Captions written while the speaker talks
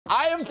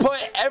I have put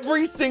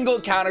every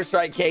single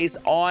Counter-Strike case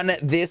on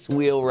this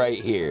wheel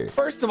right here.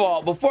 First of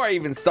all, before I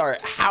even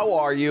start, how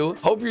are you?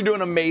 Hope you're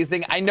doing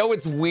amazing. I know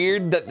it's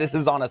weird that this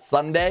is on a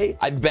Sunday.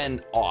 I've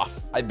been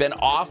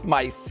off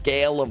my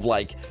scale of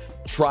like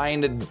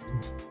trying to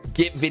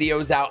get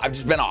videos out. I've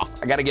just been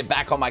off. I got to get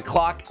back on my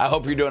clock. I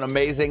hope you're doing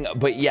amazing.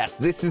 But yes,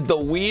 this is the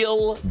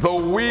wheel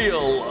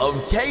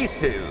of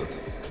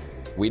cases.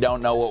 We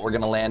don't know what we're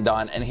going to land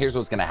on. And here's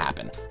what's going to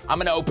happen. I'm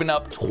going to open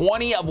up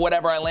 20 of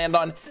whatever I land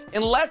on.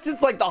 Unless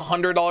it's like the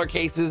 $100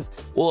 cases,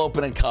 we'll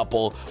open a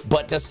couple.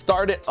 But to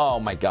start it,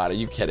 oh my God, are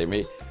you kidding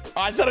me?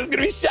 Oh, I thought it was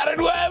going to be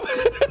Shattered Web.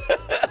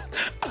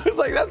 I was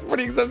like, that's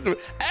pretty expensive.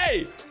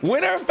 Hey,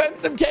 winner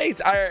offensive case.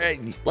 All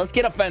right, let's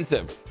get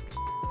offensive.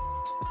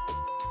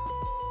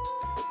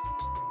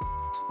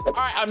 All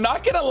right, I'm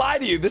not gonna lie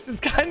to you. This is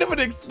kind of an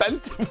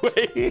expensive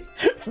way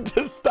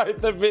to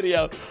start the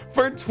video.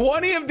 For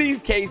 20 of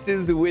these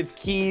cases with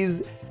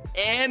keys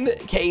and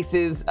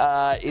cases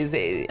is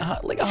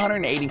like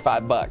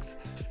 185 bucks.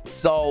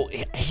 So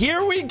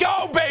here we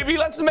go, baby.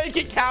 Let's make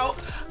it count.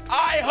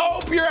 I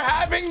hope you're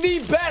having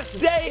the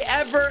best day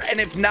ever. And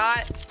if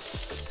not,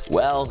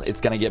 well, it's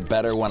gonna get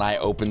better when I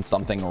open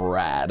something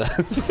rad.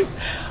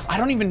 I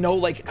don't even know,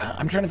 like,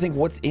 I'm trying to think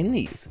what's in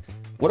these.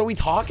 What are we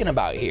talking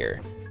about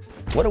here?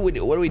 What are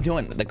we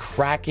doing? The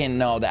Kraken,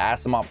 no, the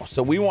Asimov.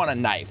 So we want a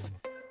knife.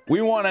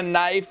 We want a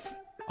knife.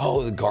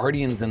 Oh, the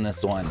Guardian's in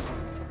this one.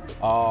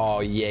 Oh,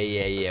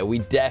 yeah. We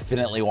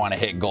definitely want to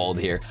hit gold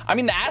here. I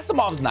mean, the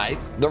Asimov's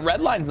nice. The red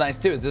line's nice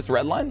too. Is this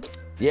red line?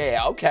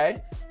 Yeah,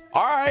 okay.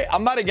 All right,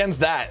 I'm not against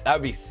that. That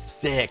would be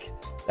sick.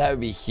 That would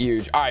be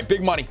huge. All right,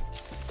 big money.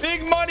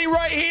 Big money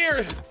right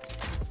here.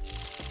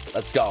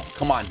 Let's go.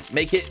 Come on,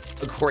 make it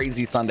a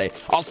crazy Sunday.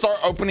 I'll start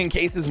opening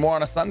cases more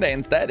on a Sunday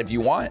instead if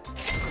you want.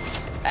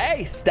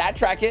 Hey, stat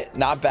track it.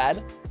 Not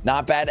bad.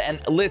 Not bad.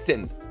 And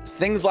listen,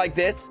 things like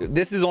this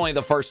is only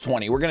the first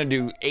 20. We're going to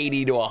do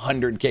 80 to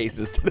 100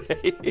 cases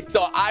today.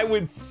 So I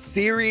would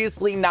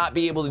seriously not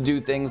be able to do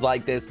things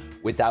like this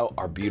without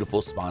our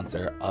beautiful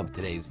sponsor of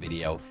today's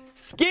video,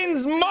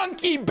 Skins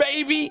Monkey,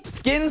 baby.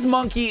 Skins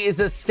Monkey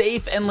is a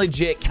safe and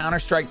legit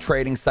Counter-Strike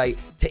trading site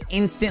to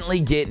instantly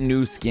get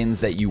new skins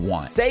that you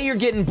want. Say you're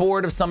getting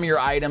bored of some of your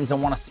items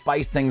and want to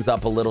spice things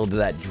up a little to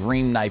that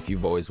dream knife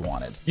you've always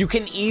wanted. You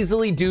can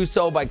easily do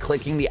so by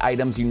clicking the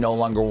items you no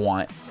longer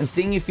want and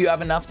seeing if you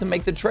have enough to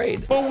make the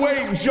trade. But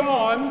wait,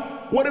 John,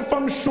 what if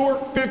I'm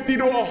short $50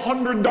 to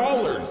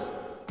 $100?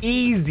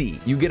 Easy.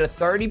 You get a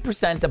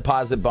 30%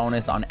 deposit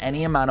bonus on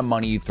any amount of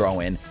money you throw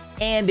in.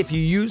 And if you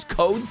use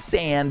code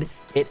SAND,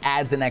 it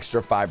adds an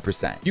extra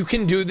 5%. You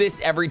can do this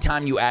every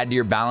time you add to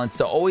your balance,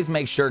 so always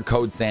make sure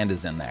code SAND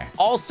is in there.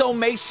 Also,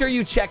 make sure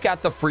you check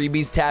out the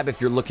freebies tab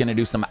if you're looking to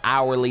do some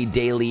hourly,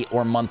 daily,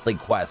 or monthly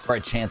quests for a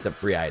chance at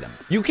free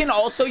items. You can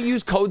also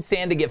use code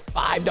SAND to get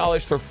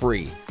 $5 for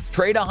free.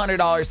 Trade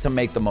 $100 to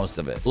make the most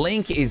of it.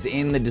 Link is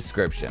in the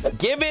description.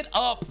 Give it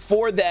up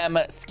for them.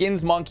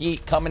 Skins Monkey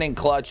coming in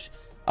clutch.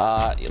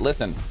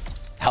 Listen,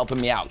 helping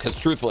me out, because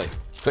truthfully,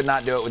 could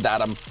not do it without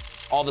them.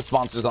 All the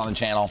sponsors on the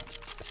channel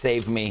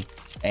saved me,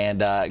 and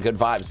good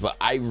vibes. But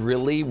I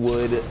really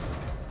would,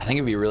 I think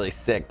it'd be really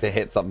sick to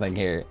hit something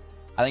here.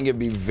 I think it'd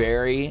be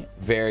very,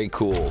 very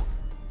cool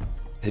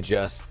to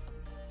just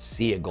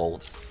see a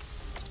gold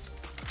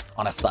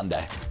on a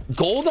Sunday.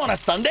 Gold on a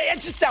Sunday?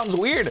 It just sounds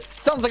weird.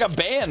 Sounds like a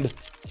band,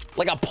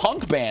 like a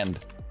punk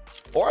band,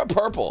 or a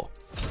purple.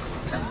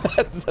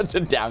 That's such a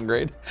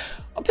downgrade.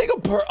 I'll take a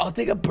purple. I'll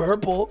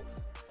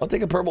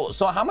take a purple.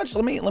 So how much?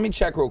 Let me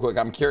check real quick.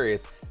 I'm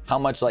curious how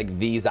much like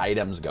these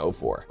items go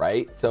for,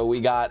 right? So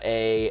we got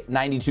a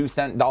 92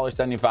 cent,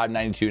 $1.75,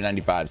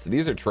 92.95. So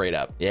these are trade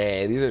up.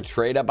 Yeah, these are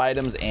trade up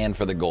items, and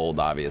for the gold,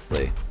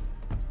 obviously.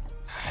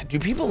 Do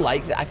people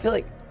like that? I feel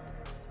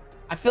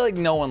like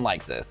no one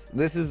likes this.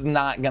 This is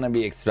not gonna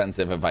be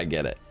expensive if I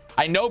get it.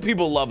 I know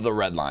people love the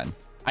red line.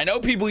 I know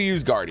people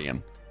use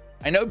Guardian.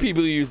 I know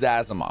people use the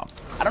Asimov.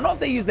 I don't know if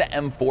they use the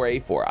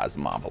M4A4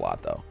 Asimov a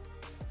lot though.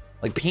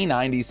 Like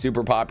P90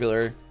 super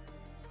popular.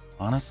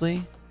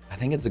 Honestly, I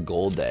think it's a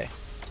gold day.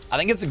 I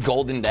think it's a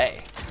golden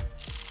day.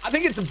 I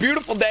think it's a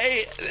beautiful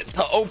day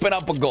to open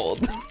up a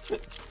gold.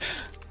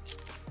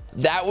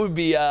 That would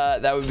be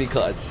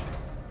clutch.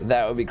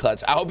 That would be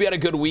clutch. I hope you had a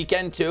good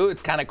weekend too.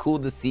 It's kind of cool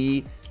to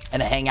see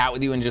and hang out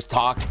with you and just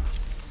talk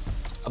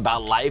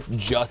about life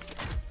just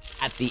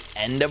at the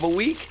end of a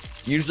week.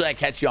 Usually I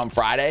catch you on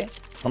Friday,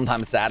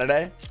 sometimes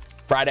Saturday.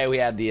 Friday we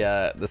had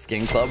the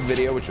skin club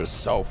video, which was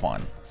so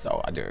fun. So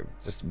I do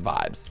just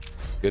vibes,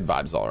 good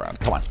vibes all around.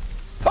 Come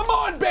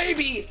on,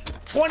 baby.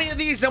 20 of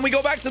these, then we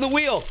go back to the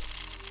wheel,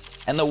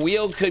 and the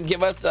wheel could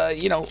give us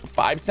you know,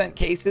 5-cent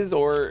cases,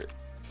 or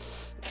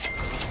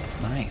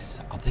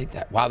nice, I'll take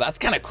that. Wow, that's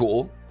kind of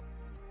cool.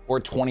 Or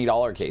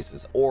 $20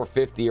 cases, or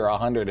 50 or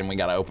 100, and we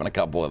got to open a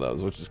couple of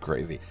those, which is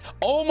crazy.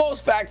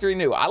 Almost factory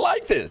new. I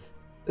like this.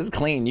 This is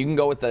clean. You can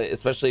go with the,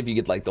 especially if you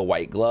get like the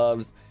white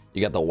gloves,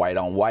 you got the white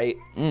on white.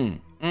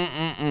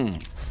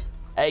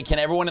 Hey, can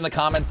everyone in the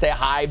comments say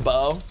hi,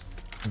 Bo?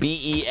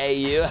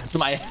 B-E-A-U. That's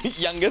my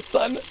youngest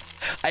son.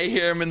 I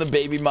hear him in the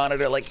baby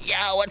monitor like,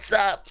 yo, what's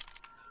up?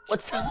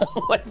 What's up?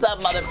 What's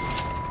up, mother?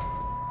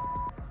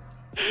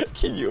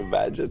 Can you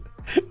imagine?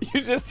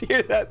 You just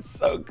hear that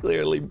so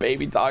clearly,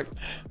 baby talk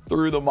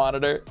through the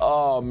monitor.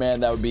 Oh man,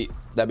 that'd be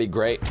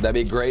great. That'd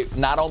be great.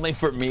 Not only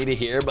for me to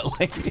hear, but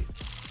like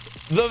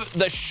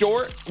the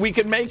short we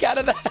could make out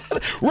of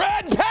that.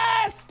 Red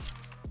pass!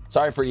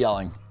 Sorry for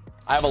yelling.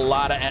 I have a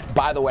lot of,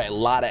 by the way, a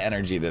lot of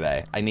energy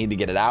today. I need to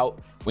get it out.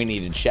 We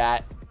need to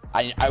chat.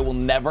 I will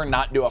never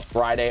not do a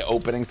Friday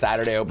opening,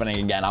 Saturday opening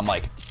again. I'm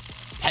like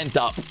pent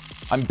up.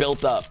 I'm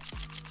built up.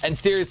 And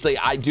seriously,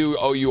 I do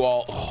owe you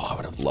all. Oh, I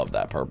would have loved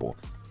that purple.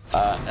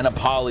 An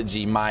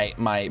apology. My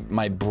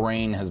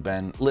brain has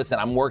been. Listen,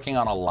 I'm working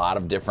on a lot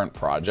of different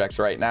projects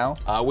right now,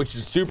 which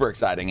is super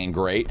exciting and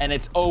great. And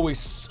it's always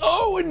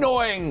so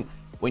annoying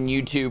when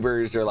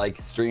YouTubers or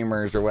like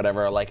streamers or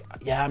whatever are like,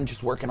 yeah, I'm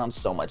just working on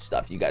so much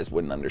stuff. You guys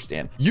wouldn't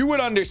understand. You would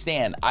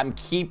understand. I'm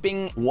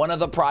keeping one of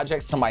the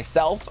projects to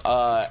myself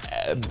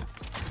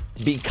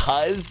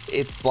because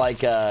it's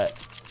like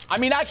I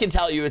mean, I can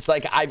tell you, it's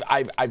like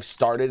I've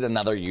started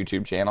another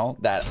YouTube channel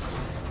that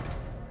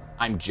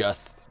I'm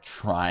just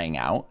trying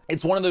out.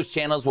 It's one of those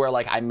channels where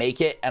like I make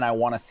it and I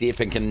want to see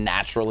if it can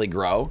naturally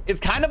grow.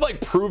 It's kind of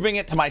like proving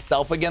it to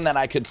myself again that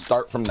I could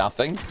start from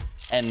nothing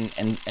and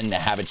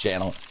have a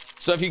channel.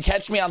 So if you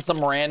catch me on some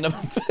random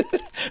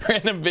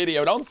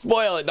video, don't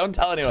spoil it. Don't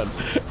tell anyone.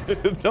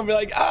 Don't be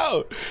like,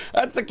 oh,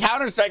 that's the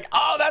Counter-Strike.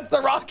 Oh, that's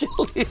the Rocket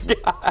League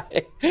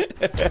guy.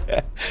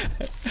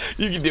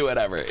 You can do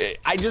whatever.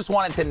 I just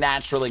want it to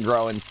naturally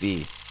grow and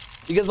see.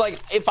 Because like,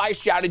 if I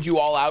shouted you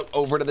all out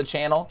over to the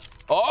channel,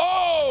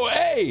 oh,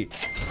 hey,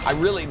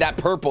 that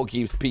purple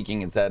keeps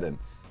peeking its head in.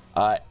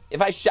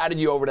 If I shouted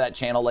you over to that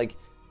channel, like,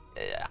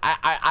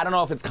 I don't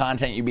know if it's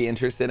content you'd be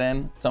interested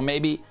in. So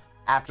maybe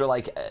after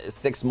like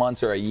 6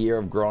 months or a year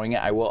of growing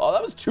it, I will. Oh,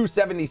 that was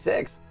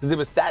 276 because it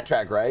was stat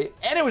track, right?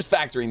 And it was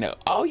factory new.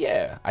 Oh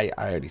yeah, I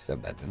already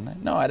said that, didn't I?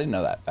 No, I didn't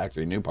know that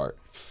factory new part.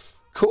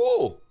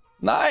 Cool,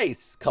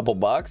 nice, couple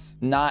bucks.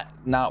 Not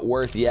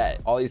worth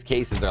yet. All these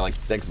cases are like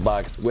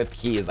 $6 with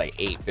key is like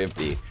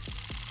 $8.50,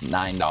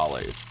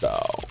 $9. So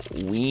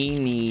we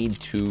need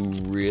to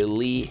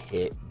really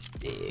hit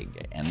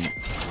big, and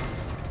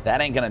that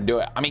ain't gonna do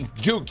it. I mean,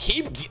 dude,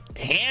 keep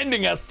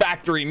handing us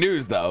factory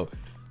news though.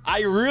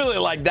 I really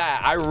like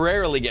that. I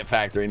rarely get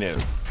factory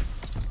news.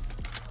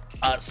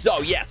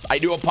 So yes, I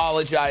do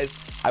apologize.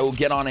 I will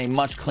get on a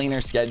much cleaner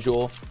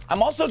schedule.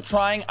 I'm also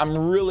I'm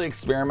really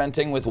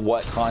experimenting with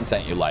what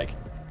content you like.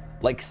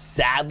 Like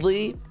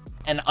sadly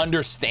and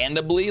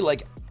understandably,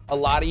 like a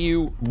lot of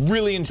you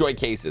really enjoy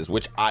cases,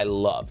 which I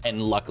love.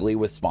 And luckily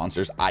with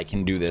sponsors, I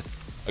can do this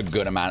a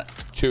good amount,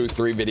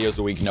 2-3 videos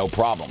a week, no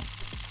problem.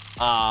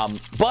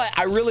 But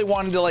I really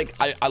wanted to like,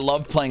 I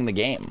love playing the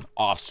game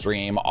off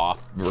stream,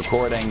 off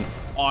recording,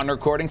 on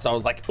recording. So I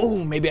was like,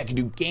 oh, maybe I can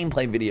do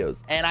gameplay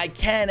videos, and I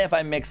can if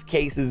I mix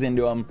cases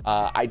into them.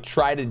 I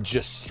try to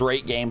just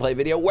straight gameplay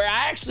video where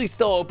I actually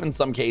still open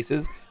some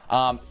cases.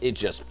 It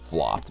just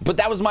flopped, but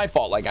that was my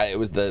fault. Like it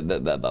was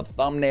the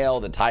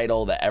thumbnail, the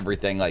title, the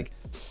everything. Like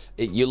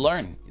you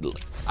learn.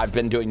 I've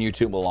been doing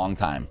YouTube a long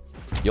time.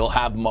 You'll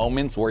have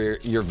moments where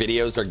your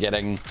videos are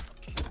getting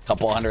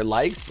couple hundred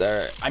likes,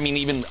 or I mean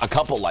even a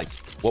couple likes.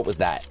 What was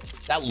that?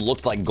 That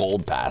looked like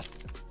gold pass.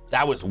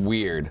 That was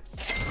weird.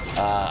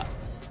 But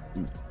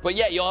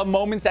yeah, you'll have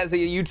moments as a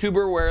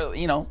YouTuber where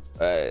you know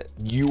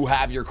you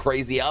have your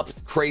crazy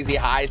ups, crazy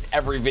highs.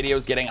 Every video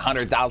is getting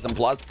 100,000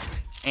 plus,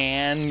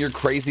 and your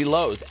crazy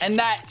lows, and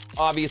that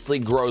obviously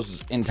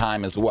grows in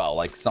time as well.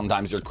 Like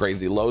sometimes your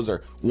crazy lows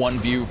are 1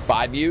 view,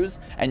 5 views,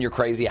 and your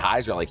crazy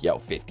highs are like, yo,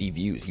 50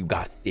 views. You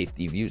got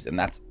 50 views, and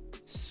that's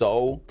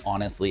so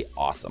honestly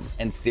awesome.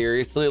 And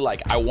seriously,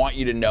 like I want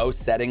you to know,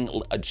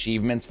 setting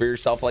achievements for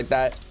yourself like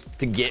that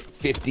to get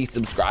 50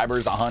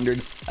 subscribers, 100,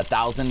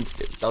 1,000,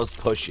 those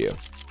push you.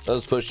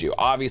 Those push you.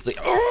 Obviously,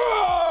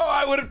 oh,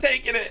 I would have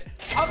taken it.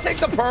 I'll take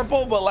the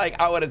purple, but like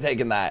I would have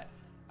taken that.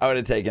 I would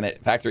have taken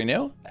it. Factory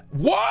new.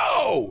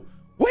 Whoa,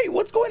 wait,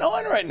 what's going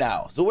on right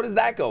now? So what does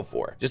that go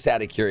for? Just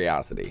out of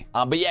curiosity.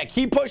 But yeah,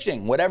 keep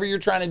pushing whatever you're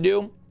trying to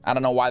do. I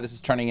don't know why this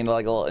is turning into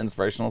like a little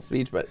inspirational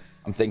speech, but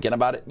I'm thinking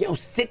about it. Yo,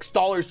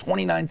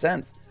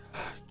 $6.29.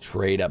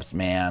 Trade ups,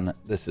 man.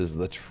 This is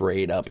the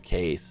trade up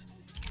case.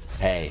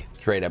 Hey,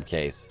 trade up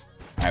case.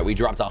 All right, we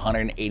dropped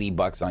 180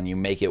 bucks on you.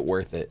 Make it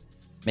worth it.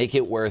 Make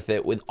it worth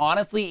it with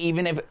honestly,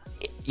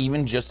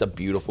 even just a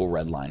beautiful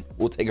red line.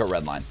 We'll take a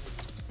red line.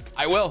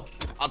 I will.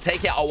 I'll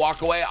take it. I'll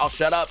walk away. I'll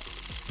shut up.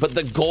 But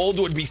the gold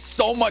would be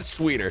so much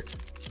sweeter.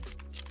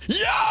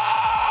 Yo!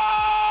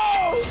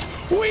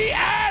 We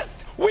asked.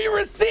 We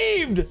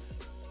received. It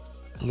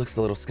looks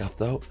a little scuffed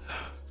though.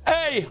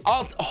 Hey,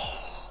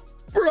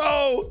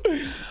 bro.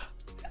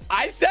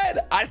 I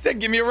said,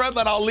 give me a red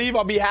line. I'll leave.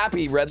 I'll be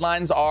happy. Red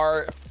lines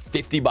are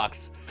 50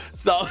 bucks.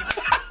 So,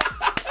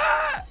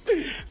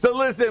 so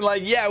listen,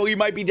 like, yeah, we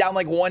might be down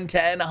like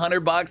 110, 100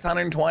 bucks,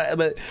 120,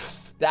 but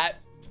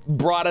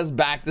brought us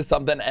back to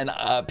something, and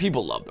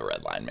people love the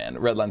red line, man.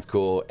 Red line's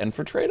cool. And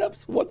for trade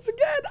ups, once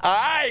again, all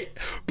right,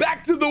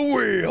 back to the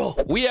wheel.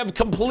 We have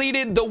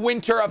completed the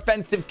winter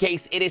offensive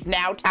case. It is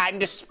now time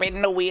to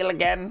spin the wheel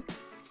again.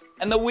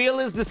 And the wheel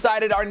has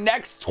decided our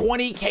next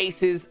 20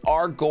 cases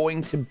are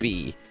going to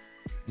be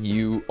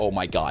oh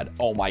my God,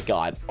 oh my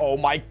God, oh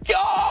my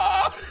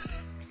God.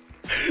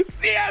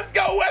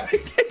 CSGO weapon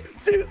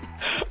cases.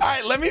 All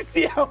right, let me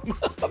see how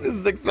this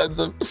is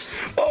expensive.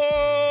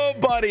 Oh,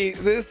 buddy,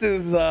 this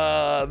is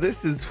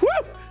whoo,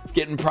 it's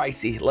getting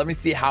pricey. Let me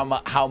see how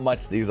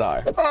much these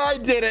are. Oh, I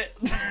did it.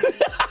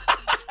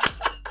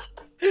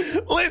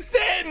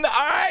 Listen, all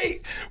right,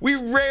 we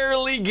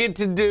rarely get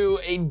to do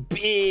a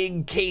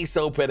big case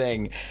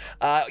opening.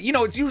 You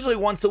know, it's usually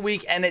once a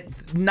week, and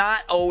it's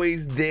not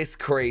always this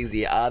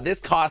crazy. This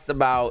costs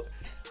about,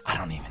 I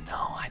don't even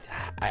know.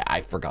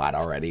 I forgot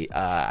already.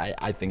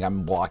 I think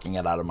I'm blocking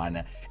it out of mine.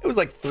 It was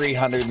like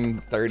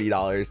 $330,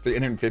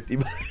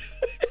 $350.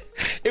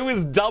 It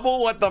was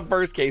double what the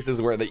first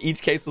cases were.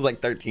 Each case was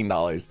like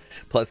 $13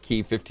 plus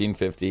key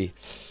 $15.50.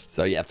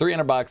 So yeah,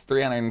 $300,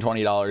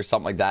 $320,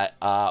 something like that.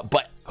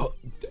 But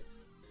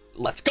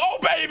let's go,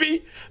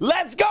 baby.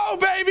 Let's go,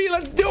 baby.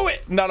 Let's do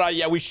it. No,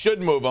 yeah, we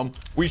should move them.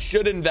 We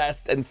should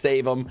invest and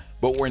save them,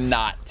 but we're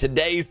not.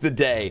 Today's the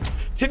day.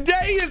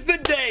 Today is the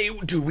day.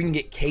 Dude, we can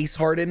get case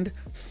hardened.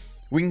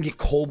 We can get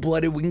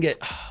cold-blooded. We can get,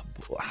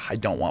 I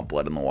don't want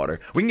blood in the water.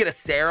 We can get a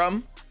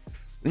serum.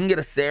 We can get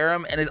a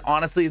serum, and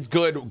honestly, it's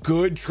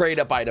good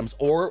trade-up items.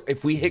 Or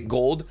if we hit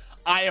gold,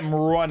 I am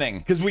running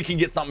because we can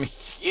get something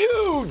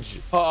huge.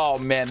 Oh,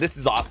 man, this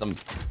is awesome.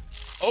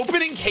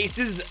 Opening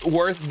cases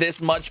worth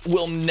this much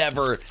will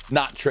never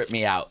not trip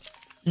me out.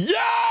 Yo!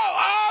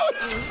 Oh,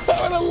 I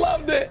would have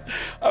loved it.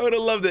 I would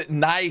have loved it.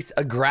 Nice.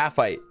 A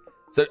graphite.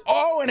 So,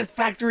 oh, and it's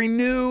factory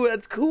new.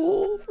 That's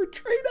cool for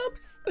trade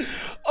ups.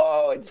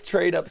 Oh, it's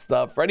trade up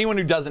stuff. For anyone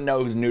who doesn't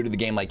know, who's new to the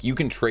game, like you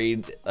can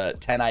trade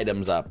 10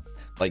 items up,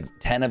 like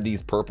 10 of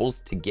these purples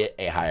to get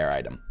a higher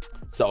item.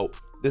 So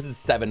this is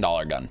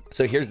 $7 gun.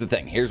 So here's the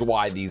thing. Here's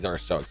why these are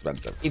so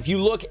expensive. If you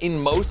look in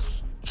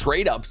most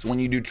trade ups, when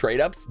you do trade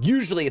ups,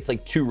 usually it's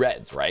like 2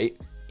 reds, right?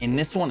 In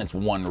this one, it's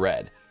 1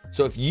 red.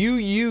 So if you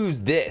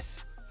use this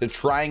to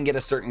try and get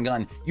a certain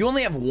gun, you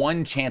only have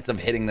 1 chance of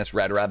hitting this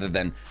red rather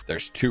than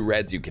there's 2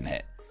 reds you can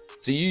hit.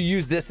 So you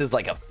use this as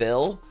like a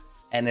fill,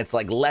 and it's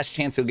like less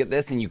chance you'll get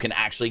this, and you can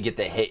actually get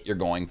the hit you're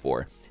going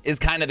for, is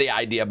kind of the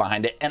idea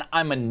behind it. And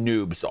I'm a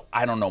noob, so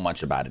I don't know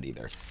much about it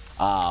either.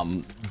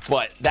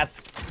 But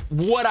that's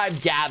what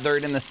I've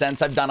gathered in the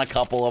sense. I've done a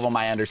couple of them,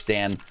 I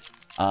understand.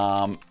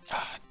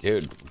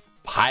 Dude,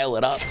 pile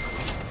it up.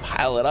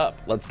 Pile it up.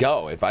 Let's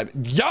go.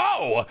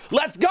 Yo,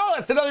 let's go.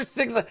 That's another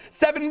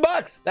 $7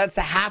 bucks. That's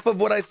half of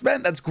what I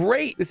spent. That's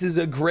great. This is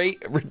a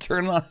great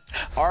return on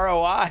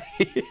ROI.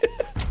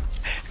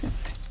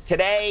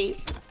 Today,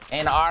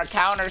 in our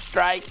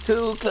Counter-Strike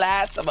 2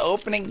 class of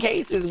opening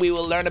cases, we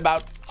will learn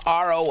about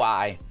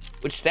ROI,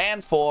 which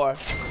stands for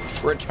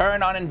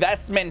return on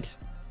investment.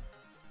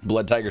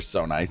 Blood Tiger's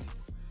so nice.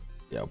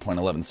 Yo,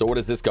 0.11. So what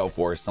does this go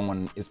for?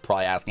 Someone is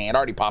probably asking. It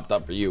already popped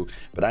up for you,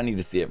 but I need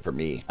to see it for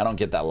me. I don't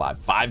get that live.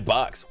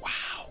 $5.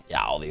 Wow.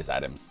 Yeah, all these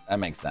items. That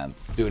makes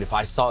sense. Dude, if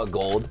I saw a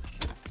gold.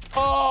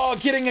 Oh,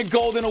 getting a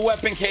gold in a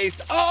weapon case.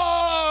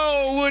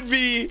 Oh, would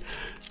be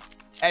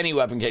any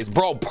weapon case.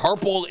 Bro,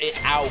 purple it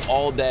out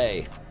all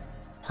day.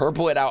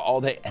 Purple it out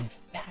all day. And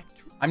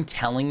factory. I'm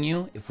telling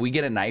you, if we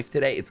get a knife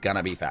today, it's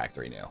gonna be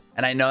factory new.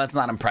 And I know that's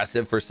not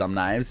impressive for some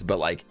knives, but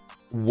like,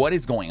 what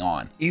is going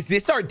on? Is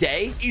this our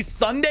day? Is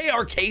Sunday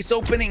our case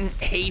opening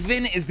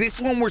haven? Is this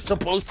when we're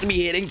supposed to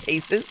be hitting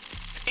cases?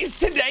 Is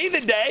today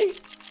the day?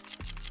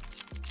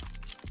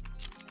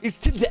 Is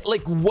today,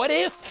 like, what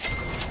if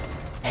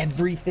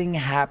everything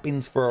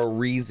happens for a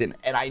reason?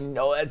 And I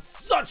know that's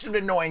such an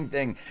annoying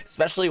thing,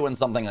 especially when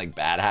something like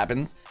bad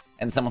happens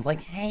and someone's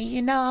like, hey,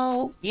 you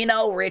know,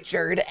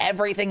 Richard,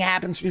 everything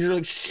happens. You're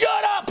like,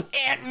 shut up,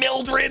 Aunt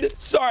Mildred.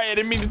 Sorry, I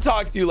didn't mean to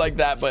talk to you like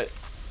that, but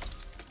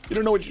you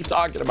don't know what you're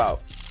talking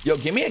about. Yo,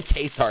 give me a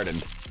case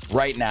hardened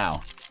right now.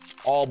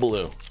 All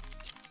blue.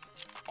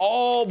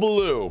 All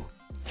blue.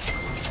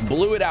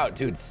 Blew it out,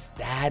 dude.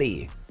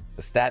 Statty.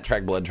 The stat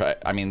track blood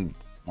track. I mean,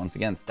 once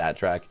again, stat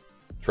track.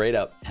 Trade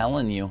up.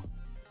 Telling you,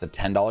 it's a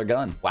 $10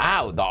 gun.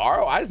 Wow, the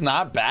ROI is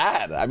not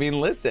bad. I mean,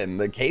 listen,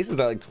 the cases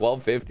are like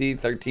 $12.50,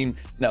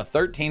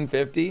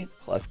 $13.50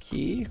 plus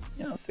key,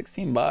 you know,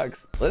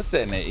 $16.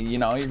 Listen, you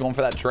know, you're going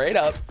for that trade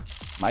up.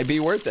 Might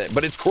be worth it,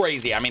 but it's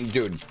crazy. I mean,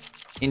 dude,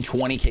 in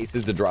 20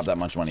 cases to drop that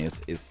much money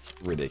is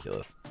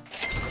ridiculous.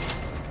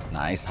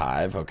 Nice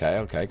hive.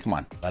 Okay, come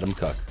on. Let him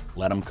cook.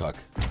 Let him cook.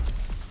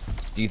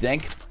 Do you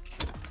think?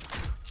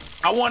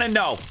 I want to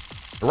know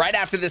right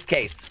after this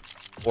case.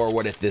 Or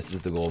what if this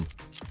is the gold?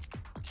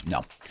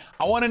 No.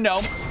 I want to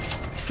know,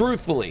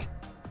 truthfully,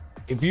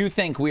 if you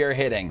think we are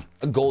hitting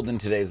a gold in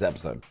today's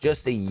episode.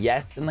 Just say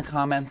yes in the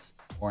comments,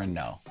 or a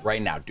no?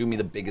 Right now, do me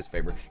the biggest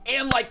favor.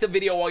 And like the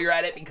video while you're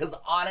at it, because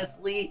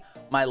honestly,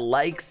 my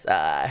likes,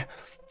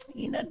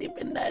 you know, they've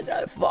been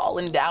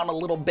falling down a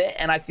little bit,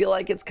 and I feel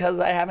like it's because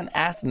I haven't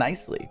asked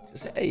nicely.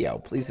 Just say, hey, yo,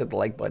 please hit the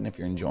like button if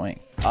you're enjoying.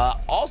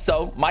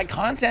 Also, my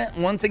content,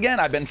 once again,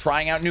 I've been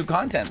trying out new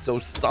content, so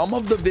some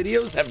of the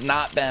videos have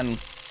not been,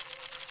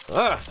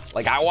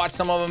 like I watched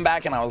some of them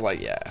back, and I was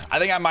like, yeah, I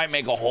think I might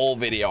make a whole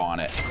video on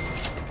it.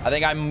 I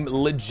think I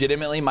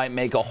legitimately might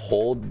make a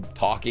whole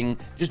talking,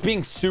 just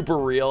being super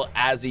real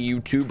as a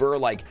YouTuber,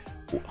 like,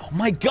 oh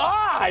my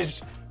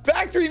gosh,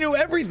 Factory knew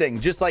everything,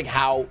 just like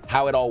how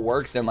it all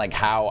works, and like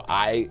how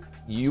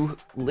you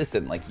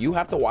listen, like you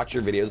have to watch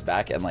your videos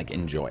back and like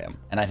enjoy them,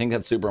 and I think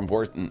that's super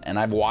important. And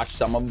I've watched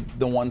some of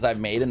the ones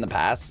I've made in the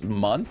past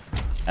month,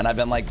 and I've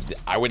been like,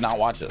 I would not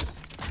watch this,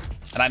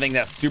 and I think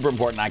that's super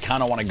important. I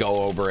kind of want to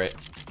go over it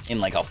in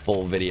like a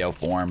full video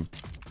form,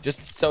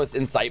 just so it's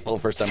insightful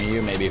for some of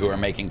you maybe who are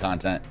making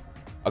content.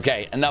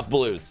 Okay, enough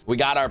blues. We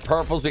got our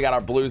purples, we got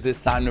our blues.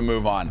 It's time to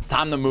move on. It's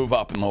time to move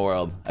up in the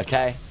world.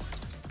 Okay,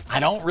 I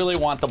don't really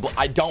want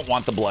I don't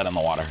want the blood in the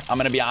water. I'm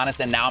gonna be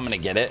honest, and now I'm gonna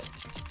get it.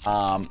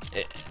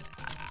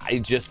 I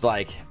just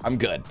like, I'm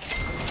good.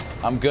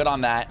 I'm good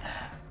on that.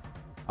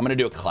 I'm gonna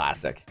do a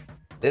classic.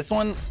 This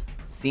one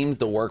seems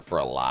to work for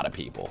a lot of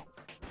people.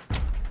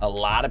 A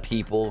lot of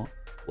people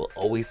will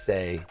always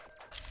say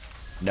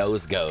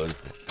nose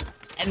goes,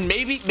 and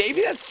maybe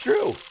that's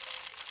true.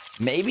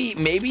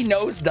 Maybe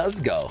nose does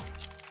go,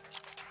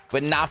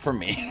 but not for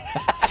me.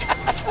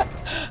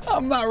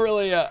 I'm not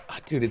really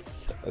dude,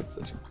 that's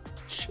such a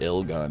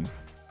chill gun.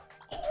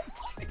 Oh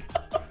my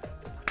god.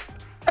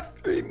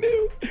 Factory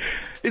new.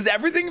 Is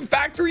everything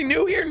factory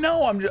new here?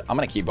 No, I'm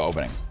gonna keep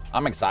opening.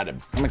 I'm excited.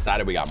 I'm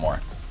excited we got more.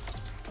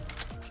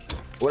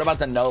 What about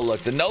the no look?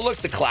 The no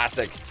look's a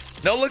classic.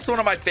 No look's one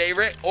of my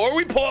favorite. Or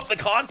we pull up the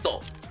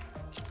console.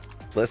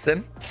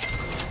 Listen.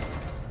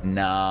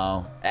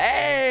 No.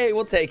 Hey,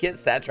 we'll take it.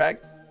 Stat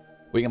track.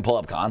 We can pull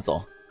up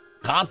console.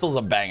 Console's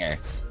a banger.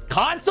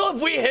 Console,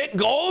 if we hit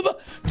gold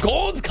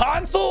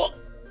console,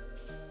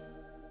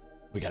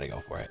 we gotta go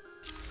for it.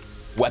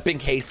 Weapon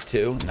case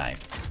 2.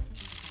 Knife.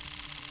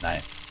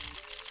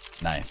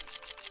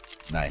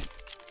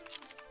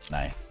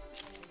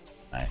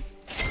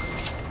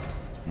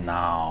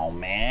 No,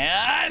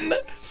 man.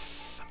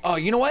 Oh,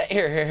 you know what?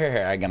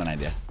 Here. I got an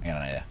idea.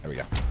 There we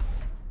go.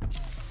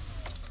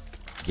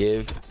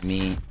 Give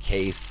me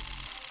case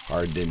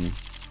hardened,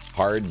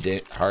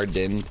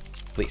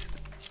 please.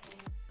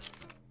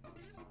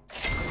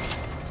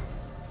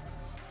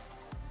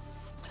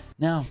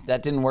 No,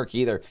 that didn't work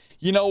either.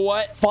 You know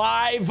what?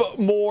 5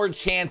 more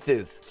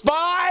chances.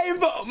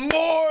 5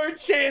 more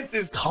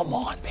chances. Come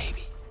on,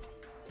 baby.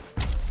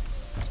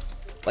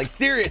 Like,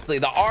 seriously,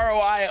 the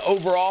ROI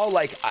overall,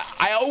 like,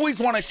 I always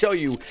want to show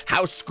you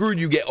how screwed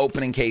you get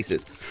opening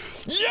cases.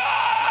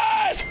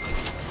 Yes!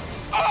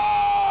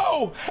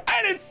 Oh!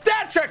 And it's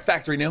Stat Track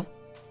Factory New.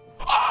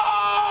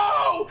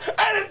 Oh!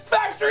 And it's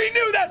Factory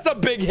New. That's a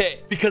big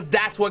hit, because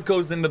that's what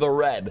goes into the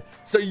red.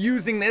 So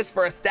using this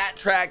for a Stat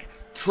Track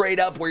trade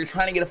up where you're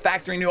trying to get a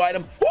Factory New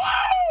item,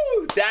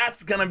 woo!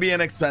 That's gonna be an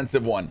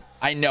expensive one.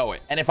 I know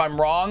it. And if I'm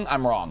wrong,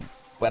 I'm wrong.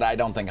 But I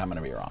don't think I'm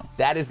gonna be wrong.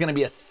 That is gonna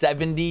be a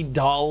 $70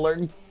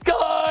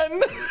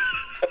 gun.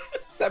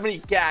 70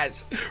 cash.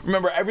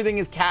 Remember, everything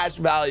is cash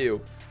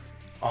value.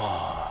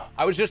 Oh,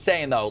 I was just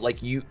saying though,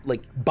 like, you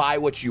buy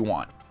what you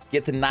want.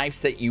 Get the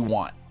knives that you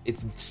want.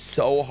 It's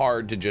so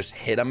hard to just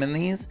hit them in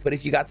these. But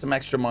if you got some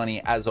extra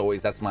money, as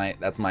always, that's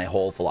my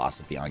whole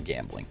philosophy on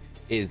gambling,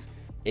 is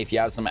if you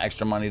have some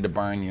extra money to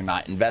burn, you're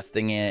not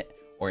investing it,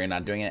 or you're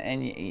not doing it,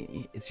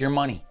 and it's your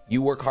money.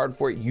 You work hard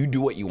for it. You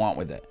do what you want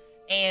with it.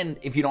 And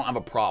if you don't have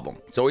a problem,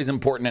 it's always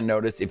important to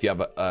notice if you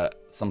have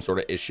some sort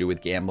of issue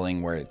with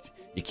gambling where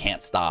you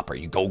can't stop, or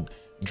you go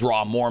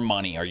draw more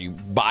money, or you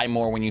buy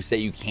more when you say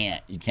you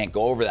can't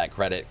go over that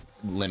credit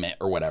limit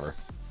or whatever.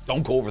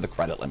 Don't go over the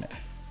credit limit.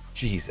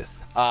 Jesus.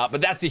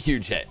 But that's a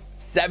huge hit.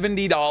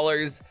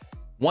 $70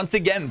 once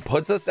again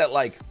puts us at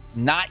like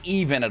not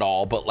even at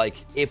all, but like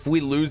if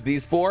we lose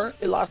these 4,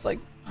 it lost like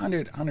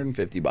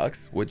 150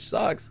 bucks, which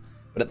sucks.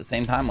 But at the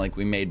same time, like,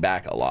 we made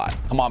back a lot.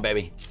 Come on,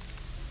 baby.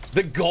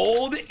 The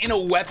gold in a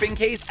weapon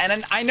case,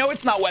 and I know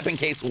it's not weapon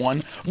case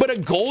 1, but a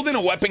gold in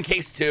a weapon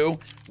case 2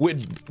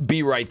 would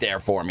be right there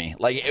for me.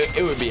 Like,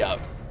 it would be up.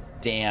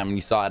 Damn,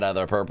 you saw that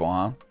other purple,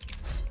 huh?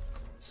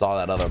 Saw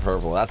that other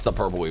purple. That's the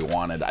purple we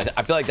wanted.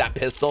 I feel like that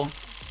pistol,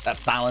 that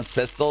silenced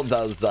pistol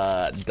does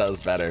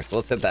better. So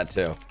let's hit that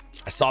too.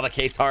 I saw the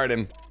case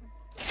hardened.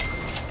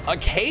 A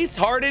case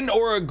hardened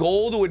or a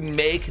gold would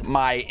make it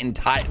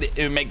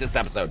would make this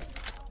episode.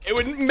 It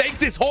would make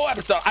this whole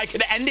episode. I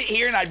could end it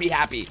here and I'd be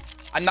happy.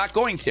 I'm not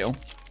going to,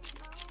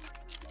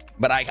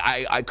 but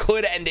I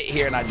could end it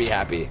here and I'd be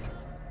happy.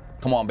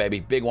 Come on,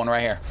 baby. Big one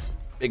right here.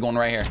 Big one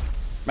right here.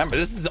 Remember,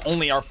 this is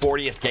only our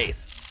 40th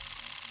case.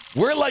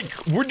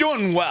 We're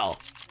doing well.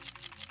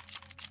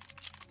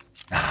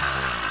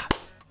 Ah,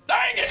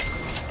 dang it.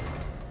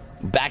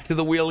 Back to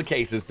the wheel of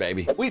cases,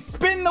 baby. We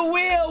spin the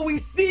wheel. We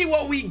see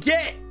what we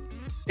get.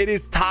 It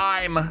is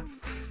time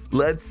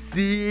Let's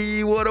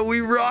see. What are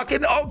we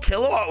rocking? Oh,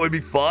 Kilowatt would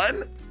be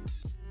fun.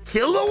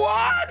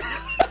 Kilowatt?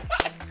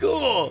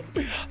 Cool.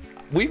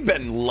 We've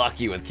been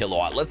lucky with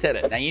Kilowatt. Let's hit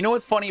it. Now, you know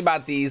what's funny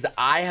about these?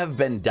 I have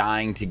been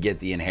dying to get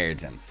the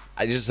inheritance.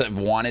 I just have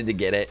wanted to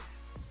get it.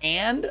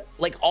 And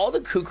like all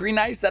the kukri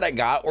knives that I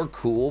got were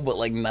cool, but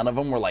like none of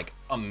them were like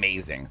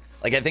amazing.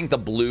 Like I think the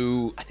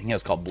blue, I think it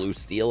was called Blue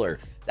Steel, or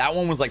that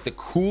one was like the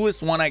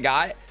coolest one I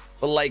got.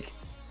 But like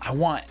I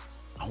want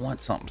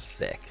something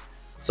sick.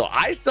 So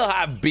I still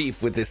have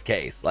beef with this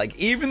case. Like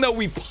even though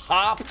we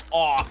popped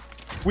off,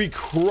 we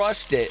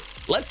crushed it.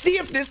 Let's see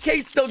if this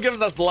case still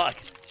gives us luck,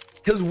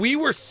 because we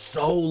were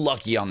so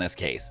lucky on this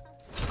case.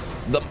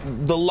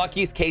 The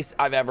luckiest case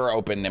I've ever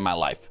opened in my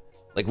life.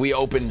 Like we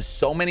opened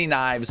so many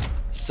knives,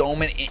 so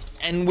many,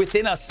 and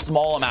within a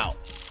small amount.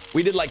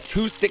 We did like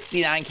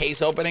 269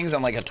 case openings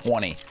and like a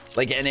 20.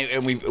 Like,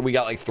 and we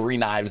got like 3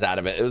 knives out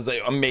of it. It was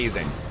like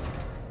amazing.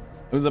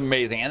 It was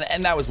amazing.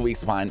 And that was weak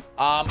spine.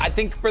 I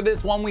think for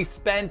this one, we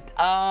spent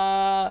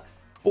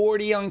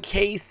 40 on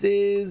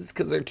cases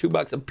because they're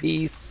 $2 a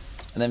piece,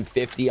 and then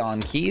 50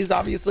 on keys,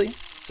 obviously.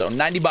 So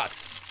 90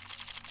 bucks.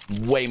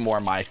 Way more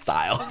my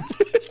style.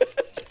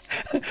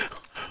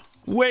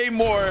 Way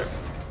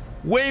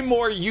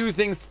more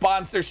using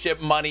sponsorship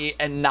money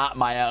and not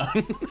my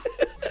own.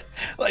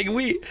 Like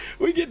we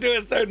get to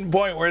a certain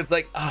point where it's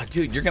like, oh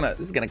dude, this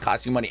is gonna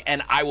cost you money.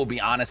 And I will be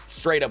honest,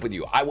 straight up with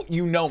you.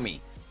 You know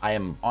me. I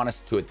am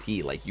honest to a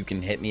T. Like you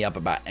can hit me up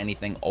about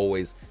anything,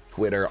 always.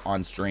 Twitter,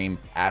 on stream,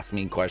 ask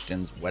me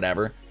questions,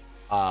 whatever.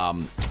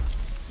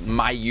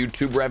 My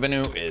YouTube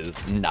revenue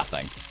is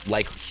nothing.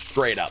 Like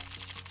straight up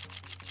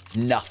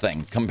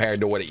nothing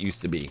compared to what it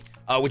used to be,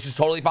 which is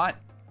totally fine.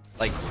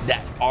 Like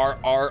that,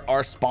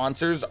 our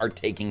sponsors are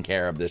taking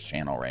care of this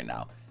channel right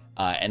now,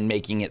 and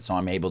making it so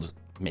I'm able to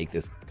make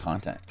this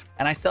content.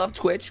 And I still have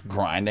Twitch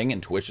grinding,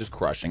 and Twitch is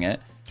crushing it.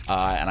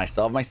 And I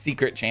still have my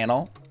secret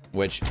channel,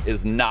 which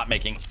is not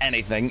making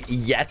anything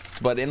yet,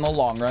 but in the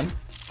long run,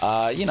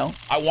 you know,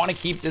 I want to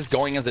keep this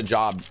going as a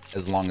job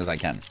as long as I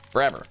can,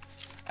 forever.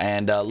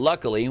 And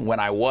luckily, when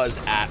I was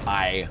at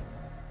my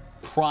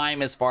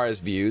prime as far as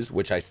views,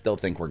 which I still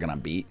think we're gonna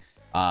beat,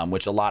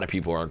 which a lot of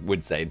people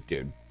would say,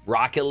 dude,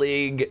 Rocket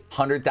League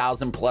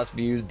 100,000 plus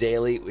views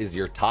daily is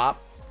your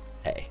top.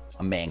 Hey,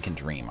 a man can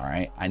dream. All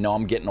right, I know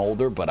I'm getting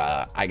older, but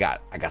I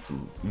got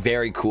some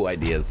very cool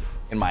ideas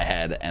in my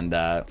head, and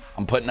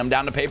I'm putting them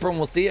down to paper, and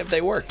we'll see if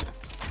they work.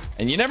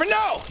 And you never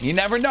know.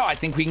 I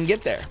think we can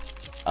get there.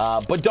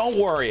 But don't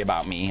worry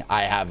about me.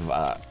 I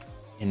have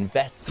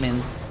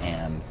investments,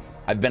 and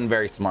I've been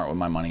very smart with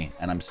my money,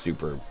 and I'm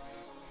super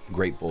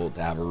grateful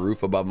to have a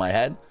roof above my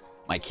head.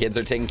 My kids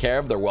are taken care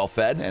of. They're well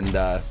fed,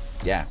 and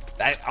yeah,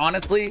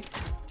 honestly,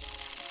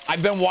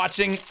 I've been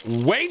watching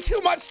way too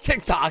much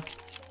TikTok,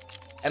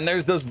 and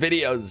there's those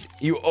videos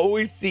you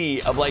always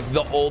see of like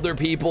the older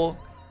people,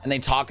 and they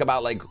talk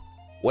about like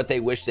what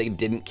they wish they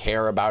didn't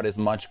care about as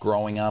much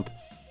growing up.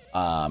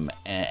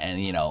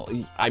 And you know,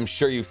 I'm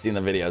sure you've seen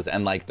the videos,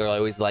 and like they're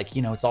always like,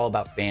 you know, it's all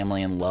about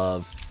family and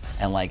love,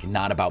 and like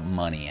not about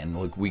money, and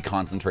like we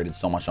concentrated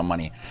so much on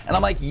money. And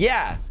I'm like,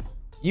 yeah,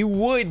 you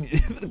would,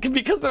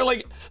 because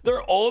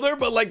they're older,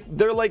 but like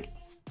they're like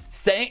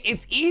saying,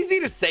 it's easy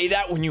to say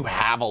that when you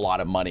have a lot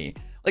of money.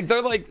 Like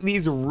they're like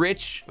these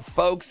rich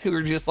folks who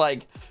are just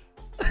like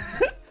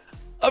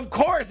of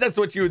course that's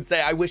what you would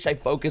say. I wish I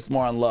focused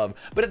more on love.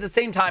 But at the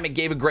same time, it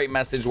gave a great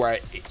message where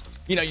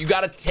you know, you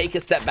got to take a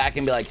step back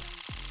and be like,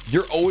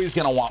 you're always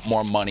gonna want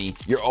more money,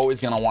 you're always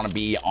gonna want to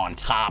be on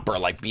top or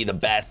like be the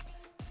best.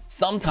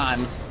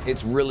 Sometimes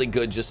it's really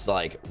good just to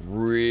like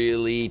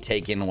really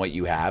take in what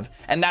you have.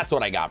 And that's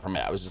what I got from it.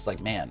 I was just like,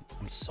 man,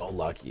 I'm so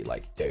lucky.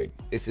 Like, dude,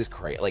 this is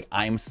great. Like,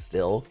 I'm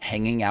still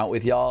hanging out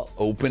with y'all,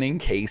 opening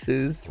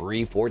cases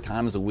 3-4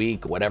 times a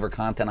week, whatever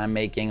content I'm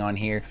making on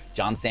here.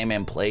 John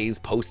Sandman Plays,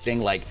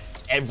 posting like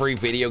every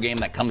video game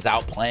that comes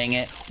out, playing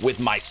it with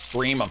my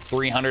stream of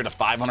 300 to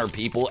 500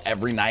 people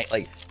every night.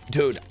 Like,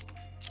 dude,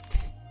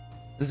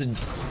 this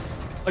is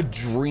a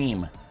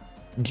dream.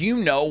 Do you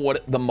know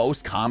what the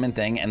most common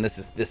thing, and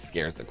this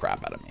scares the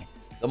crap out of me,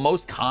 the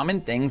most common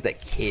things that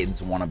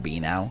kids want to be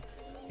now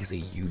is a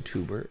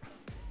YouTuber,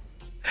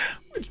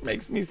 which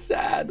makes me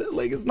sad.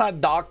 Like, it's not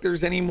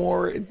doctors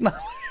anymore. It's not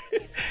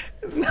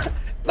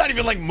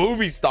even like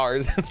movie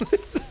stars.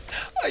 It's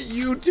a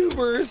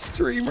YouTuber,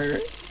 streamer.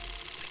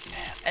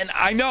 And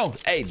I know,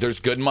 hey, there's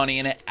good money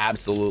in it,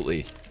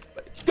 absolutely.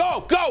 But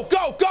go.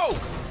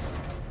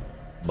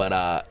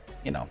 But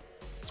you know,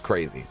 it's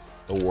crazy,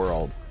 the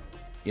world.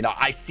 You know,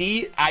 I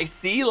see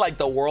like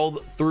the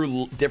world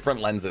through different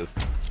lenses.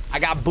 I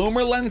got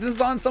boomer lenses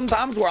on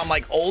sometimes where I'm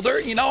like older.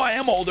 You know, I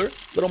am older,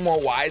 a little more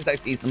wise. I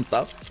see some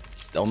stuff.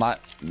 Still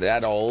not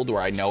that old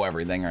where I know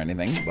everything or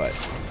anything, but.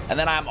 And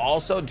then I'm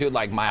also, dude,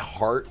 like my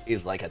heart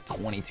is like a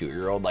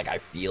 22-year-old. Like I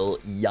feel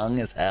young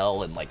as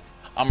hell, and like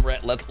I'm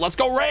ready. Let's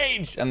go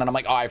rage. And then I'm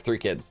like, oh, I have 3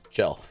 kids.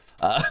 Chill.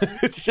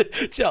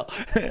 Chill.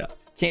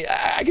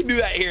 I can do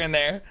that here and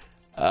there.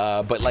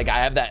 But like I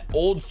have that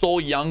old soul,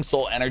 young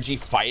soul energy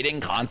fighting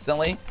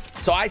constantly.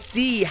 So I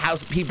see how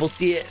people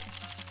see it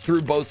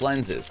through both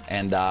lenses.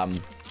 And I'm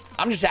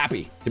just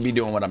happy to be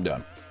doing what I'm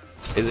doing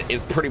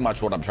is pretty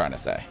much what I'm trying to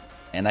say.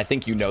 And I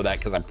think you know that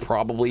because I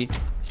probably,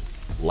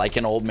 like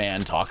an old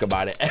man, talk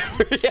about it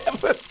every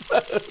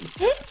episode.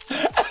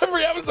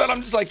 Every episode,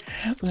 I'm just like,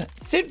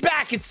 sit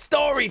back, it's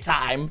story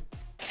time.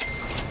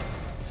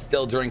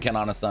 Still drinking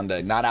on a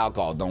Sunday, not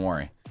alcohol, don't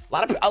worry.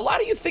 A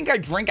lot of you think I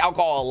drink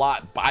alcohol a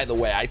lot, by the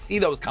way. I see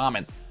those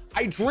comments.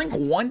 I drink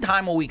one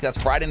time a week,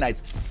 that's Friday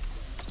nights.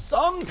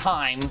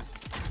 Sometimes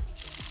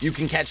you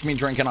can catch me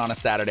drinking on a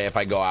Saturday if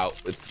I go out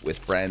with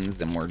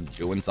friends and we're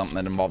doing something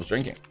that involves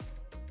drinking.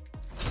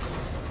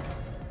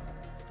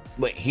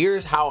 But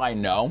here's how I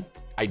know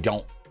I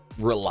don't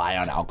rely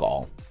on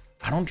alcohol.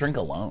 I don't drink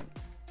alone.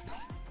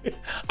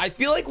 I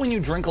feel like when you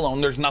drink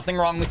alone, there's nothing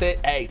wrong with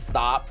it. Hey,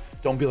 stop.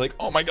 Don't be like,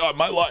 oh my God,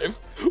 my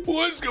life.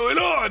 What's going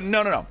on?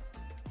 No, no, no.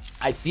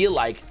 I feel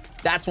like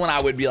that's when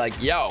I would be like,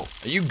 yo,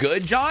 are you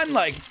good, John?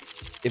 Like,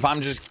 if I'm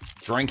just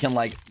drinking,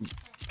 like,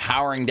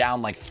 powering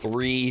down like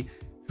 3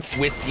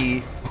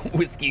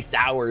 whiskey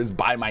sours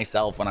by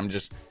myself when I'm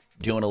just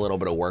doing a little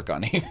bit of work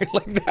on here,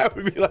 like that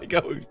would be like,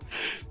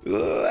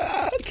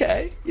 oh,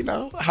 okay, you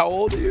know, how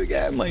old are you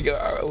again? Like,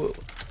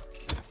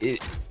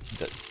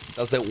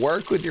 does it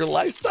work with your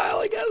lifestyle,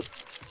 I guess?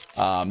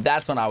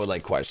 That's when I would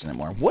like question it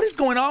more. What is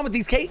going on with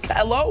these cake?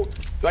 Hello?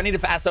 Do I need to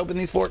fast open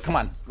these 4? Come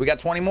on, we got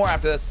 20 more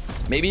after this,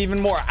 maybe even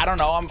more. I don't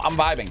know. I'm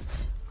vibing.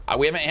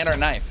 We haven't hit our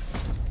knife.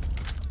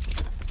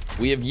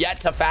 We have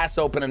yet to fast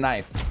open a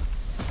knife,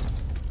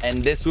 and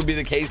this would be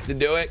the case to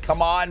do it.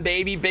 Come on,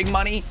 baby, big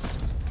money.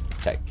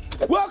 Okay.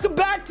 Welcome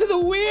back to the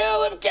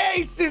Wheel of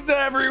Cases,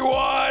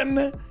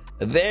 everyone.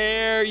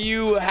 There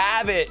you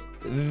have it.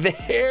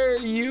 There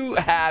you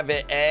have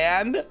it.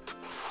 And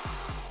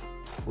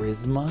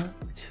Prisma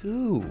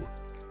 2.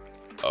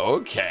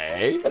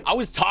 Okay. I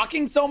was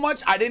talking so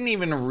much, I didn't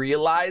even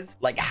realize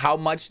like how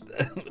much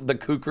the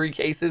Kukri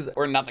cases,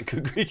 or not the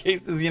Kukri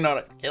cases, you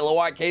know,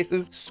 kilowatt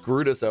cases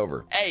screwed us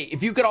over. Hey,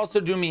 if you could also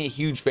do me a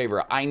huge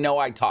favor. I know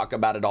I talk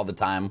about it all the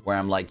time where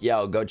I'm like,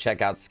 yo, go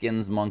check out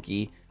Skins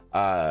Monkey.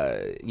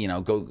 You know,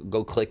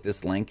 go click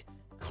this link.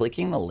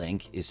 Clicking the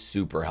link is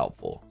super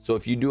helpful. So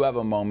if you do have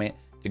a moment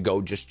to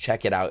go just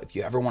check it out, if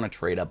you ever want to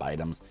trade up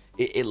items,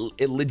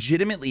 it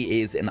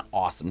legitimately is an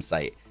awesome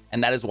site.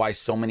 And that is why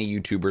so many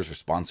YouTubers are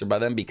sponsored by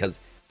them, because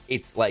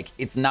it's like,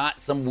 it's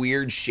not some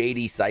weird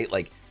shady site.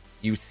 Like,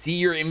 you see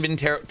your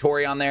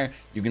inventory on there,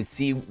 you can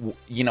see,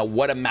 you know,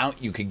 what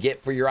amount you could get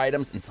for your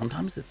items, and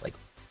sometimes it's like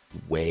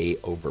way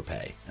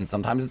overpay, and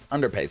sometimes it's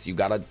underpay. So you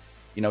gotta,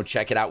 you know,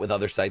 check it out with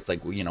other sites,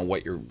 like, you know,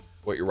 what you're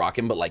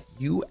rocking, but like,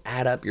 you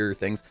add up your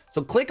things.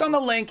 So click on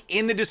the link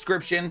in the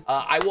description.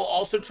 I will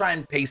also try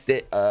and paste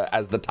it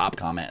as the top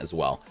comment as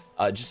well,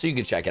 just so you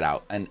can check it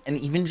out. And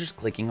even just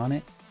clicking on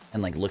it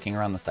and like looking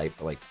around the site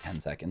for like 10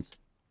 seconds,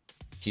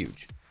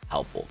 huge,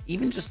 helpful.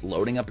 Even just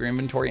loading up your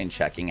inventory and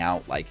checking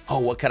out like, oh,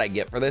 what could I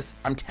get for this?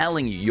 I'm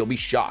telling you, you'll be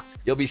shocked.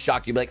 You'll be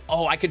shocked. You'll be like,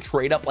 oh, I could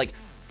trade up like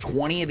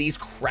 20 of these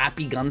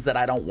crappy guns that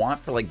I don't want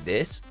for like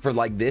this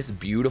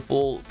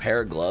beautiful pair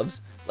of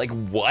gloves. Like,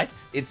 what?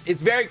 It's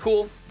very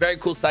cool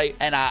site.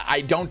 And I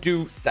don't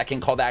do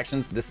second call to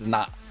actions. This is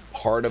not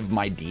part of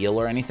my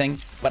deal or anything,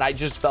 but I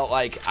just felt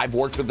like I've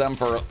worked with them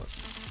for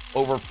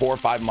over 4 or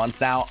 5 months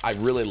now. I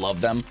really love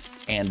them,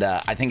 and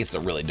I think it's a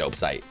really dope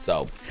site.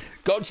 So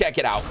go check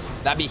it out.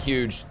 That'd be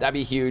huge. That'd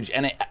be huge.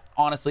 And it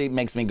honestly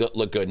makes me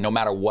look good no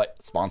matter what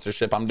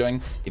sponsorship I'm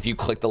doing. If you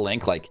click the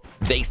link, like,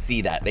 they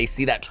see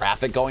that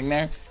traffic going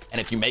there,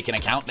 and if you make an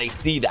account, they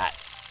see that.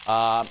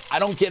 I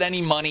don't get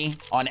any money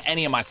on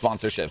any of my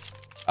sponsorships.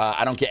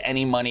 I don't get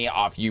any money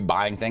off you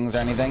buying things or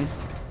anything.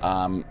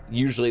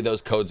 Usually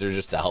those codes are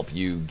just to help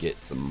you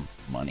get some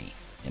money,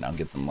 you know,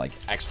 get some like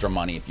extra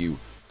money if you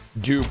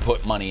do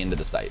put money into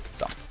the site.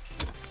 So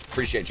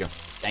appreciate you.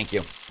 Thank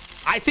you.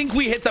 I think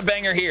we hit the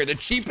banger here. The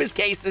cheapest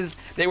cases,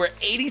 they were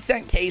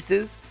 80-cent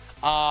cases.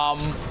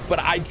 But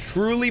I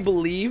truly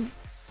believe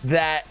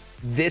that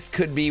this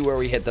could be where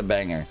we hit the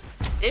banger.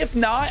 If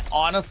not,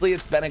 honestly,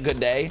 it's been a good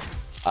day.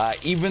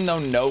 Even though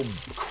no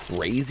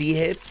crazy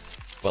hits,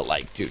 but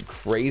like, dude,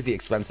 crazy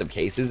expensive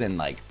cases and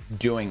like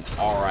doing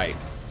all right.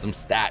 Some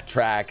stat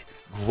track,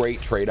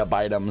 great trade up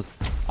items.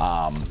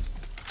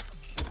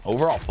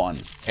 Overall fun.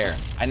 Here,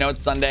 I know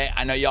it's Sunday.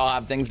 I know y'all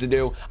have things to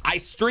do. I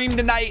stream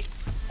tonight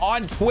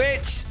on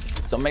Twitch,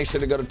 so make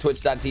sure to go to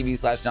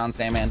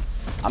twitch.tv/JohnSandman.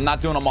 I'm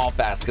not doing them all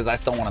fast because I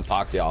still want to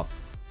talk to y'all.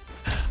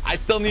 I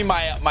still need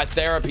my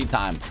therapy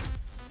time.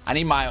 I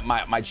need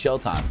my chill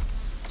time.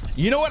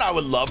 You know what I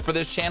would love for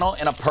this channel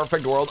in a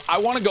perfect world? I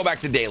want to go back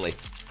to daily.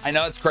 I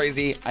know it's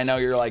crazy. I know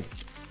you're like,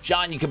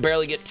 John, you can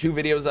barely get 2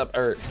 videos up,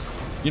 or,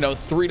 you know,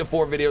 3 to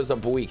 4 videos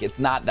up a week. It's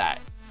not that.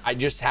 I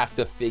just have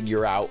to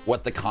figure out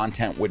what the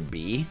content would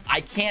be.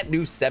 I can't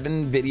do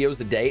 7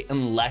 videos a day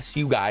unless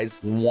you guys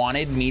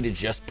wanted me to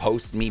just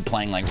post me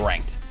playing like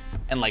ranked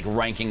and like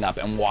ranking up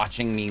and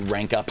watching me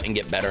rank up and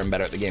get better and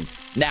better at the game.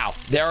 Now,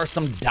 there are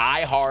some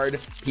die-hard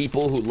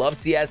people who love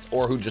CS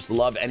or who just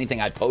love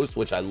anything I post,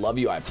 which I love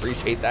you, I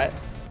appreciate that,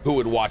 who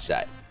would watch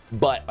that.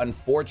 But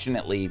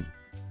unfortunately,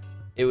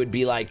 it would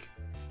be like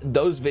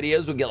those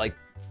videos would get like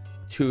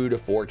 2 to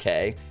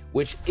 4K,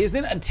 which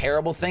isn't a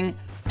terrible thing,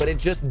 but it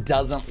just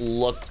doesn't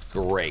look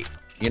great.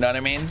 You know what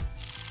I mean?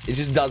 It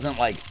just doesn't,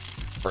 like,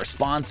 for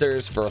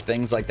sponsors, for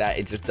things like that,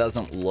 it just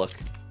doesn't look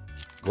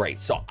great.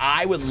 So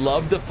I would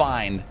love to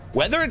find,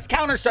 whether it's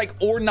Counter-Strike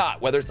or not,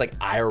 whether it's like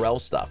IRL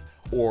stuff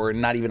or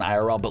not even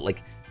IRL, but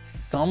like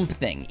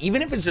something,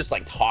 even if it's just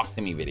like talk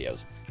to me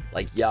videos,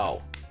 like,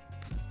 yo,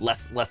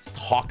 let's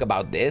talk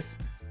about this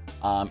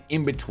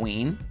in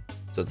between.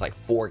 So it's like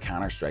 4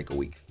 Counter-Strike a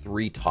week,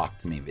 3 talk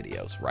to me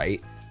videos,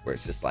 right? Where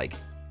it's just like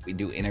we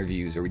do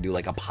interviews or we do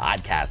like a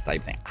podcast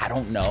type thing. I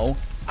don't know.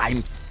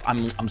 I'm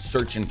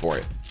searching for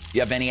it. If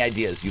you have any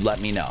ideas, you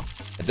let me know.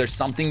 If there's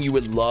something you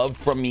would love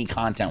from me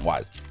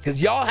content-wise, because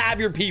y'all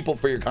have your people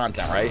for your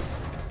content, right?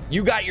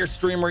 You got your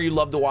streamer you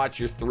love to watch,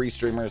 your 3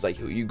 streamers like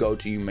who you go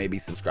to, you maybe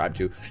subscribe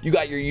to. You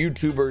got your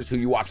YouTubers who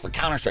you watch for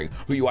Counter-Strike,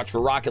 who you watch for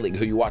Rocket League,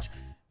 who you watch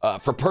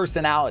for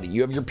personality.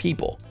 You have your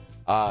people.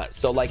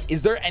 So like,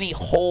 is there any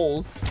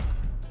holes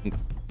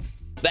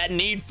that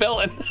need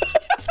filling?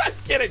 I'm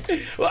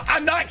kidding. Well,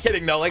 I'm not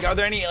kidding though. Like, are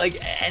there any,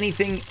 like,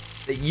 anything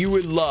that you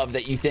would love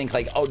that you think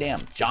like, oh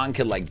damn, John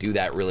could like do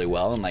that really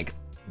well, and like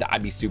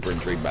I'd be super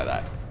intrigued by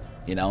that.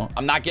 You know,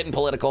 I'm not getting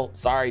political.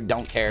 Sorry,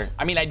 don't care.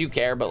 I mean, I do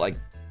care, but like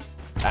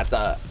that's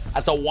a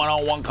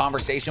one-on-one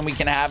conversation we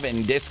can have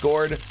in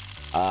Discord,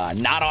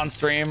 not on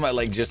stream,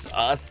 like just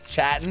us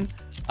chatting.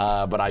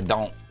 But I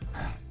don't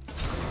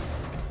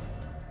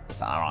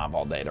have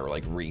all day to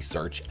like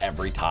research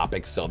every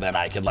topic so that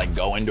I could like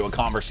go into a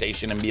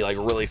conversation and be like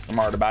really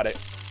smart about it.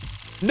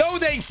 No,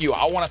 thank you.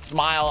 I want to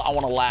smile. I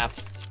want to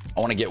laugh. I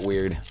want to get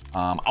weird.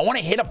 I want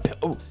to hit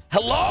a,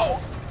 hello?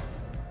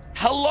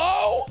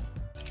 Hello?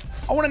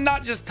 I want to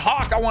not just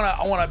talk. I want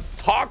to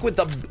talk with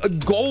a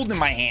gold in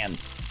my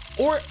hand.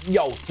 Or,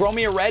 yo, throw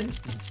me a red.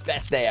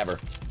 Best day ever.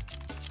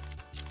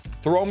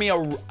 Throw me a,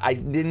 I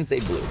didn't say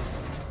blue.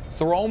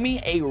 Throw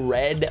me a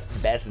red.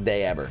 Best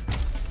day ever.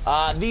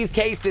 These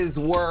cases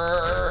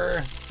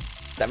were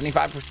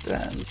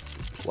 75%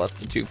 plus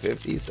the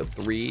 250, so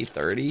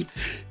 330.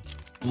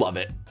 Love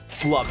it.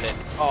 Love it.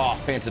 Oh,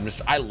 Phantom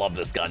Destroyer. I love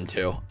this gun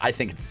too. I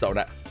think it's so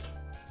nice.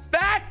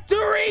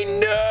 Factory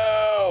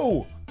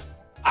new!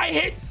 I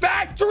hit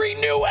factory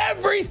new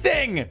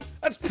everything!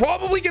 That's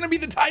probably gonna be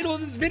the title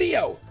of this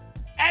video.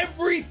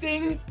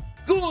 Everything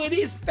good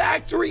is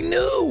factory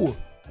new.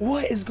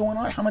 What is going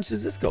on? How much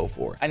does this go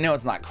for? I know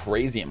it's not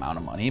crazy amount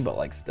of money, but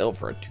like still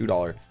for a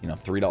 $2, you know,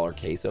 $3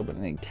 case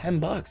opening, 10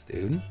 bucks,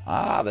 dude.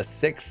 Ah, the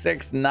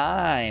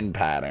 669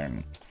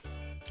 pattern.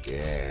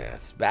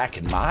 Yes, back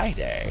in my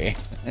day,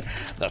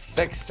 the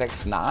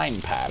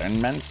 669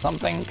 pattern meant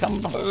something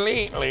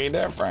completely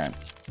different.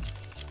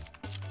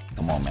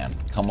 Come on, man.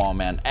 Come on,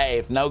 man. Hey,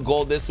 if no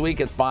gold this week,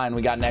 it's fine.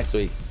 We got next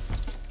week.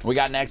 We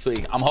got next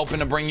week. I'm hoping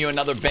to bring you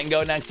another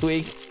bingo next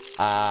week.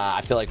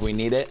 I feel like we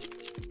need it.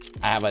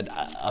 I have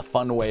a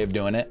fun way of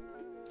doing it.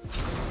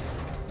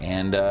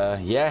 And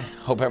yeah,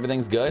 hope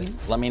everything's good.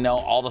 Let me know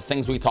all the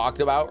things we talked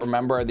about.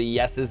 Remember the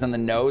yeses and the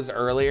nos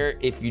earlier.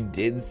 If you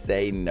did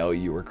say no,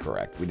 you were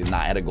correct. We did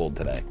not hit a gold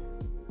today.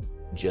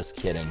 Just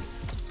kidding.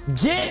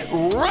 Get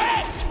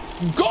wrecked!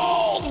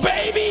 Gold,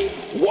 baby!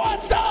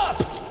 What's up?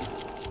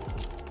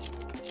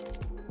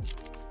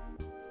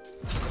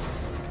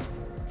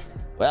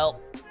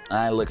 Well,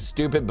 I look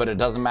stupid, but it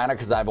doesn't matter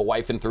because I have a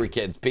wife and 3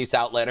 kids. Peace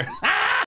out later.